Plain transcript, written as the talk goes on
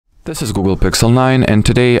This is Google Pixel 9, and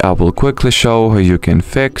today I will quickly show how you can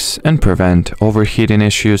fix and prevent overheating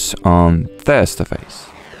issues on this device.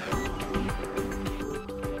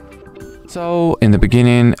 So in the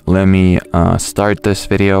beginning, let me start this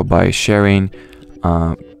video by sharing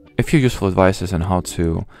a few useful advices on how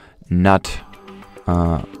to not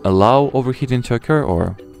allow overheating to occur,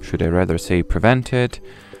 or should I rather say prevent it,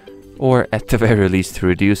 or at the very least to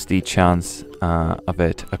reduce the chance of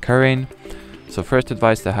it occurring. So first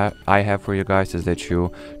advice that I have for you guys is that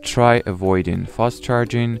you try avoiding fast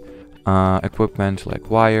charging equipment like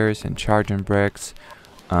wires and charging bricks.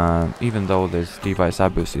 Even though this device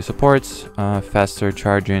obviously supports faster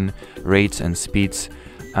charging rates and speeds,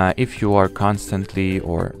 if you are constantly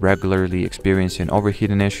or regularly experiencing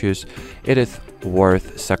overheating issues, it is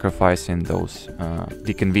worth sacrificing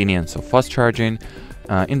the convenience of fast charging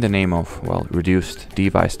in the name of, well, reduced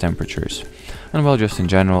device temperatures. And well, just in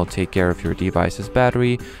general, take care of your device's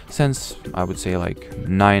battery, since I would say like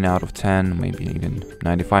 9 out of 10, maybe even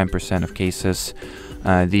 95% of cases,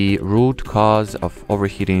 the root cause of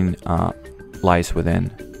overheating lies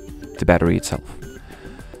within the battery itself.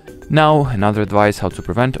 Now, another advice how to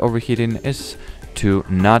prevent overheating is to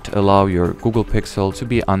not allow your Google Pixel to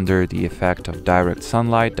be under the effect of direct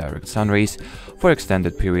sunlight, direct sun rays for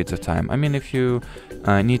extended periods of time. I mean, if you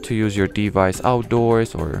need to use your device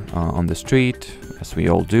outdoors or on the street, as we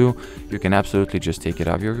all do, you can absolutely just take it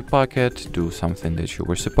out of your pocket, do something that you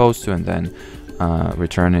were supposed to, and then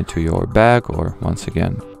return it to your bag, or once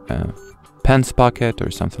again, pants pocket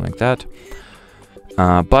or something like that.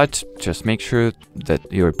 But just make sure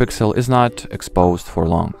that your Pixel is not exposed for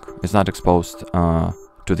long. It's not exposed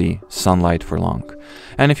to the sunlight for long.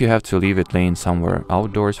 And if you have to leave it laying somewhere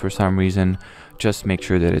outdoors for some reason, just make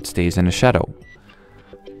sure that it stays in the shadow.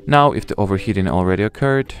 Now, if the overheating already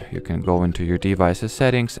occurred, you can go into your device's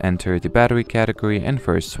settings, enter the battery category, and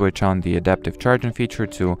first switch on the adaptive charging feature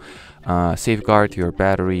to safeguard your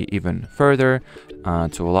battery even further,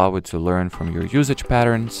 to allow it to learn from your usage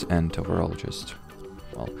patterns and overall just,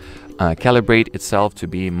 well, calibrate itself to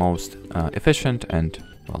be most efficient and,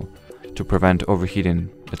 well, to prevent overheating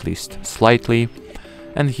at least slightly.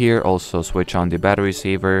 And here also switch on the battery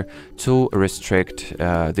saver to restrict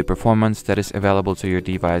the performance that is available to your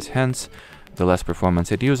device. Hence, the less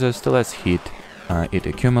performance it uses, the less heat it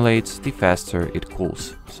accumulates, the faster it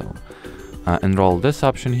cools. So enroll this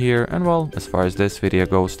option here, and well, as far as this video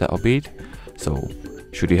goes, that'll be it. So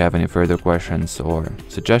should you have any further questions or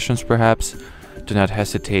suggestions perhaps, do not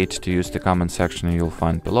hesitate to use the comment section you'll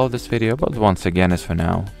find below this video. But once again, as for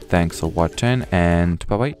now, thanks for watching, and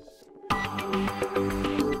bye bye.